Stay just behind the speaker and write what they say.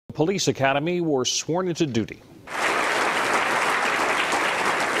Police Academy were sworn into duty.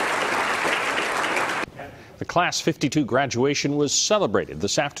 The Class 52 graduation was celebrated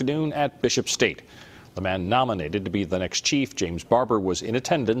this afternoon at Bishop State. The man nominated to be the next chief, James Barber, was in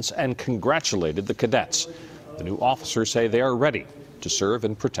attendance and congratulated the cadets. The new officers say they are ready to serve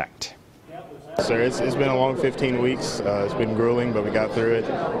and protect. Sir, it's been a long 15 weeks. It's been grueling, but we got through it.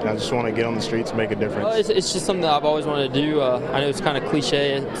 And I just want to get on the streets and make a difference. It's just something that I've always wanted to do. I know it's kind of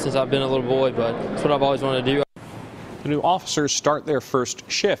cliche since I've been a little boy, but it's what I've always wanted to do. The new officers start their first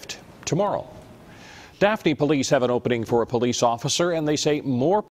shift tomorrow. Daphne police have an opening for a police officer, and they say more